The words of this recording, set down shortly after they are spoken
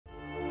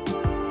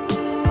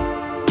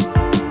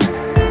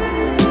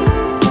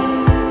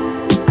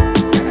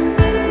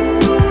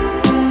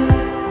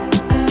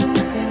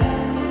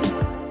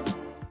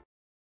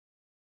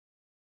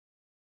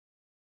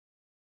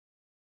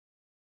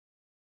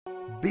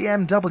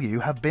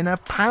BMW have been a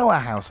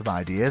powerhouse of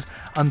ideas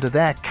under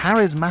their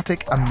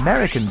charismatic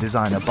American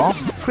designer boss,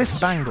 Chris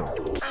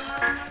Bangle.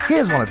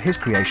 Here's one of his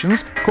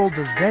creations called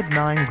the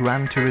Z9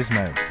 Gran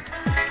Turismo.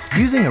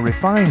 Using a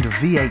refined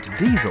V8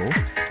 diesel,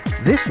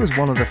 this was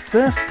one of the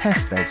first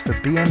testbeds for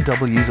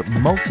BMW's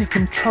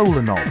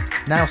multi-controller knob,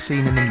 now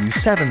seen in the new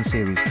 7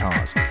 Series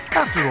cars.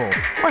 After all,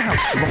 why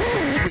have lots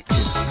of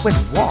switches when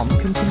one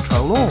can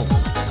control all?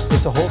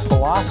 It's a whole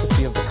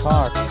philosophy of the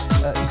car.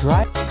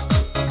 Try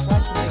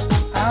to make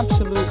the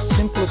absolute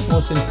simplest,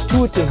 most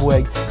intuitive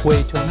way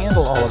to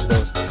handle all of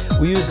those.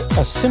 We use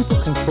a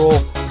simple control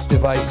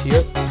device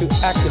here to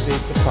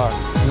activate the car.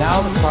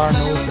 Now the car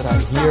knows that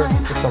I'm here,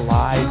 it's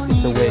alive,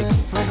 it's awake.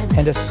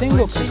 And a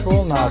single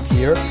control knob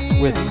here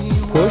with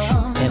push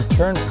and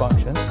turn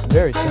function,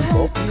 very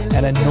simple,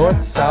 and a north,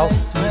 south,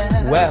 east,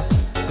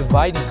 west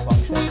dividing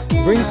function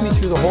brings me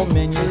through the whole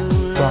menu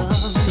from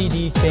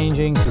CD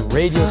changing to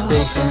radio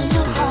stations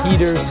to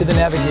heaters to the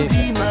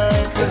navigation.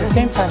 At the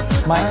same time,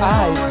 my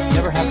eyes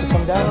never have to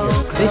come down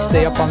here. They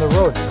stay up on the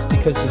road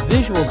because the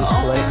visual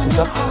display is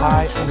up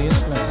high on the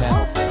instrument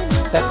panel.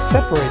 That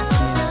separates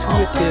the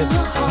intuitive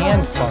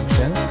hand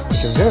functions,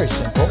 which are very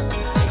simple,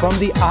 from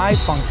the eye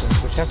functions,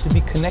 which have to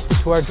be connected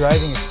to our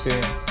driving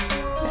experience.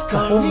 That's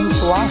a whole new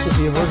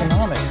philosophy of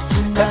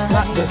ergonomics. That's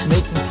not just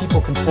making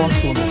people conform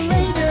to a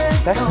machine.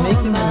 That's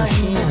making the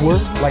machine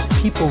work like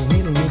people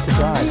really need to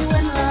drive.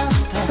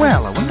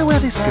 Well, I wonder where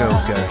this girl's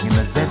going in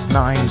the Z9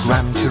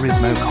 Gran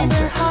Turismo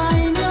concept.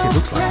 It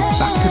looks like it's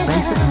back to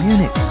base at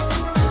Munich.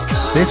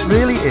 This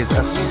really is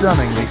a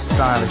stunningly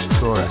stylish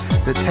tourer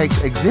that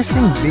takes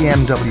existing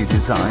BMW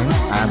designs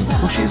and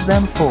pushes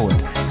them forward,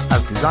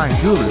 as design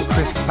guru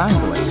Chris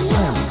Bangle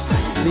explains.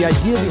 The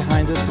idea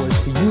behind this was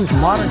to use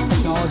modern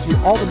technology,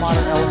 all the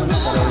modern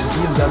elements that are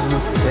in BMW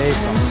today,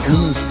 from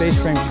aluminum space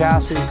frame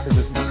chassis to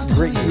this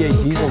great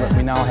V8 diesel that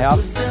we now have,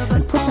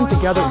 and put them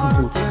together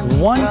into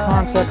one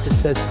concept that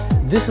says,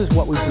 this is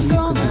what we believe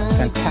could be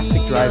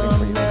fantastic driving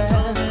for you.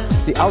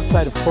 The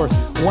outside, of course,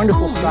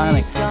 wonderful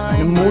styling,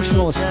 an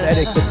emotional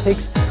aesthetic that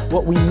takes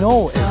what we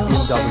know as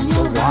BMW,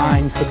 the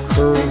lines, the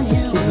curves, the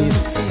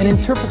kidneys, and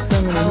interprets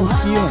them in a new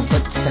feeling,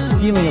 that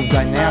feeling of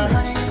dynamic.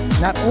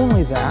 Not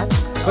only that,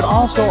 but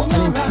also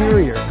an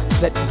interior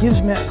that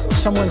gives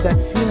someone that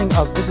feeling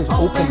of this is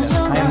openness.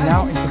 I am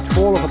now in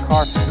control of a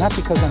car, not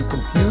because I'm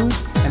confused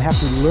and have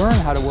to learn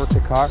how to work the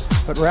car,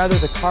 but rather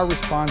the car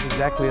responds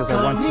exactly as I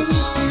want to.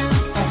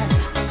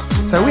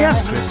 So we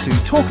asked Chris to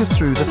talk us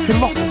through the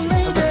philosophy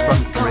of the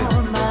front grille.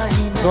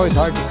 It's always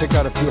hard to pick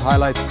out a few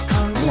highlights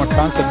from a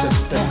concept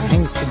that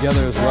hangs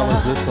together as well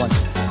as this one.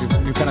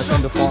 You kind of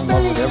tend to fall in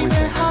love with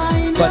everything.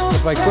 But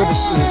if I could,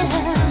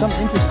 some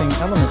interesting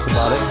elements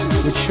about it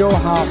which show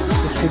how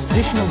the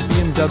traditional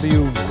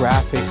BMW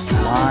graphics,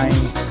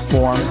 lines,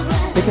 forms,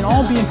 they can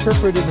all be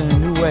interpreted in a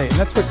new way. And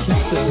that's what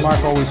keeps this mark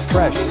always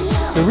fresh.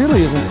 There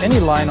really isn't any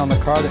line on the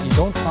car that you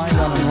don't find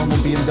on a normal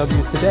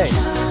BMW today.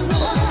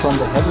 From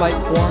the headlight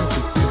forms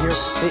you see here,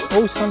 they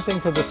owe something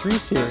to the 3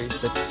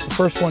 Series, that's the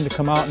first one to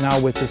come out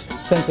now with this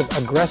sense of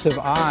aggressive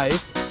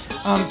eyes,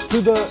 to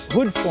the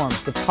hood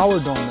forms, the power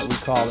dome that we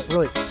call it,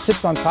 really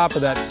sits on top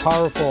of that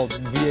powerful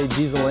V8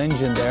 diesel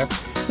engine there.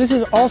 This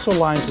is also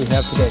lines we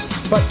have today,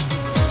 but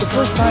the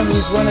first time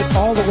we've run it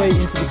all the way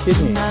into the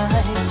kidneys.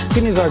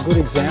 Kidneys are a good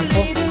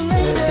example.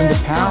 In the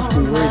past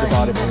we worried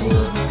about if they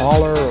were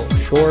taller or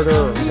shorter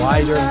or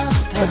wider,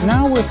 but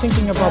now we're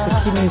thinking about the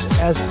kidneys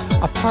as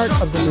a part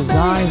of the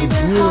design, the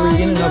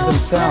jewelry in and of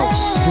themselves.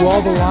 Do all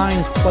the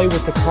lines play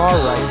with the car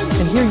right?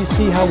 And here you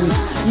see how we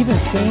even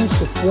changed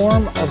the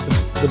form of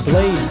the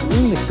blades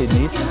in the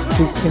kidneys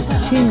to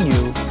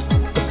continue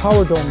the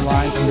power dome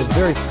line from the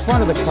very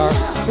front of the car,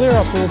 clear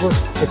up over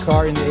the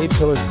car in the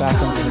A-pillars back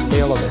onto the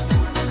tail of it.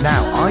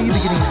 Now, are you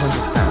beginning to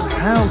understand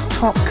how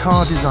top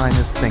car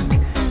designers think?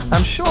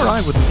 I'm sure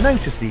I wouldn't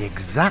notice the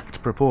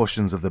exact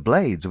proportions of the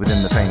blades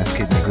within the famous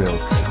kidney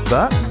grills,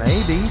 but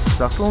maybe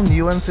subtle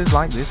nuances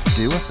like this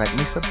do affect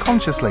me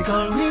subconsciously.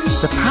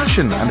 The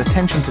passion and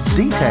attention to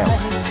detail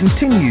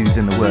continues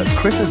in the work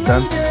Chris has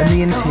done in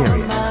the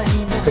interior.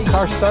 The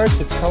car starts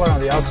its color on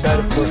the outside,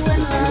 of course,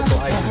 with this beautiful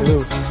ice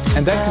blue,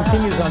 and that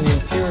continues on the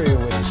interior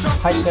with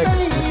high-tech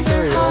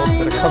materials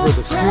that cover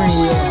the steering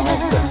wheel and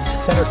also the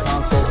center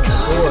console and the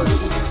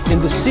doors. In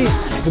the seats,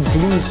 the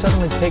blue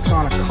suddenly takes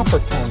on a copper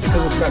tone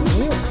because it's got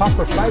real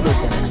copper fibers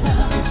in it.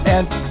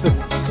 And the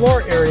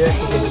floor area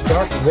is a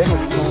dark reddish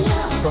tone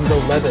from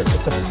the leather.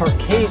 It's a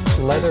parquet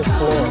leather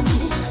floor.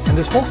 And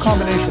this whole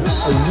combination of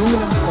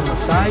aluminum from the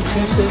side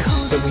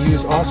pieces that we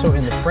use also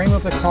in the frame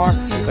of the car,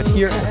 but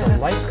here as a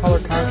light color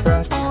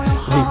contrast,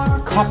 the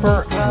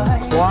copper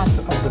and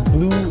cloth of the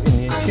blue in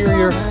the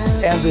interior,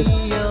 and this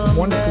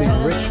wonderfully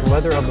rich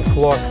leather of the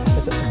floor.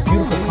 It's a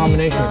beautiful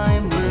combination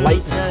of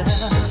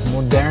lightness,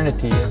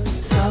 modernity,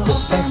 it's the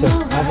sense of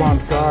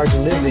avant-garde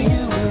living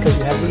because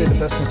you have really the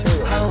best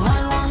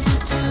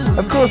materials.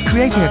 Of course,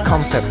 creating a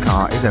concept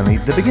car is only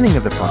the beginning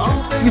of the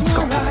project. You've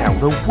got to tell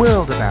the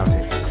world about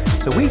it.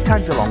 So we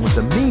tagged along with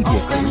the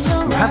media crew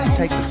who had to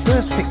take the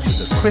first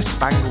pictures of Chris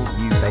Bangle's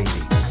new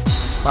baby.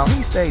 While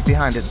he stayed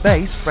behind at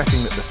base, fretting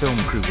that the film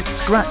crew would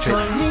scratch it,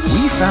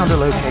 we found a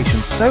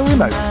location so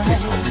remote it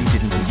probably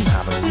didn't even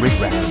have a grid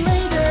reference.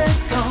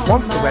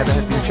 Once the weather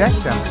had been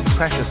checked and the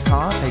precious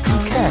car taken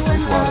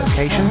carefully to our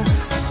location,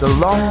 the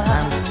long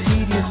and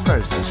tedious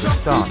process was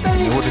started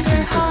in order to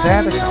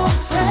prepare the car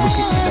to look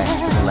its best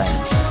with a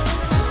lens.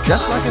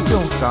 Just like a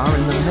film star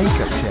in the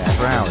makeup chair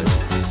for hours,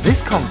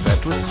 this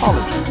concept was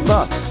polished,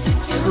 but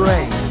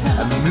framed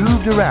and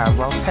moved around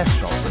while test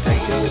shots were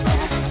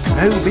taken.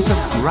 No bit of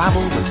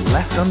gravel was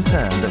left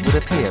unturned that would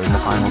appear in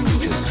the final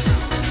pictures.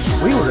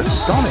 We were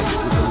astonished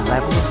with the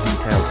level of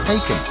detail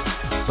taken,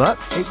 but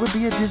it would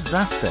be a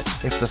disaster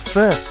if the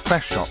first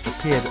press shots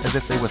appeared as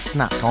if they were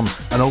snapped on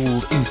an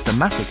old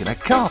Instamatic in a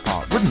car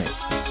park, wouldn't it?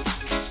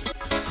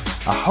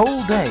 A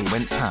whole day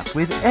went past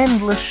with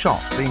endless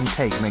shots being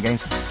taken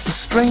against the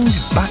strange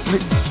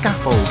backlit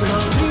scaffolding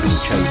that had been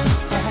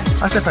chosen.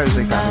 I suppose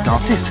they found it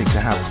artistic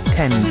to have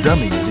 10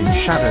 dummies in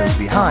shadows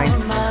behind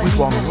with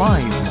one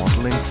live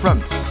model in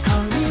front.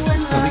 At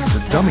least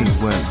the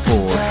dummies weren't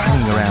bored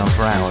hanging around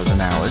for hours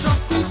and hours.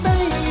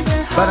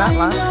 But at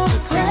last, the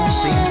team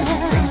seemed to be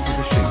pleased with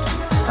the shoot,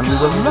 and we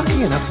were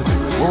lucky enough to be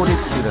rewarded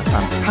with a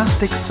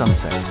fantastic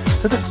sunset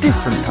so that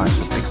different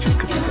types of pictures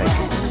could be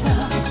taken.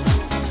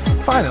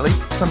 Finally,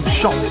 some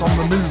shots on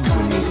the move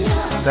were needed,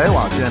 so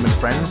our German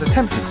friends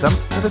attempted some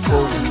that are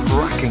called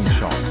tracking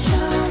shots.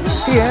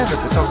 Here, the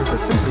photographer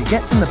simply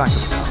gets in the back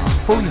of the car,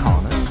 fully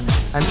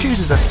harnessed, and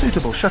chooses a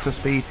suitable shutter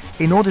speed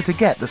in order to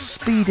get the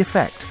speed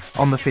effect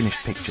on the finished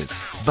pictures.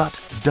 But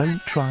don't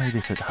try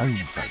this at home,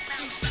 folks.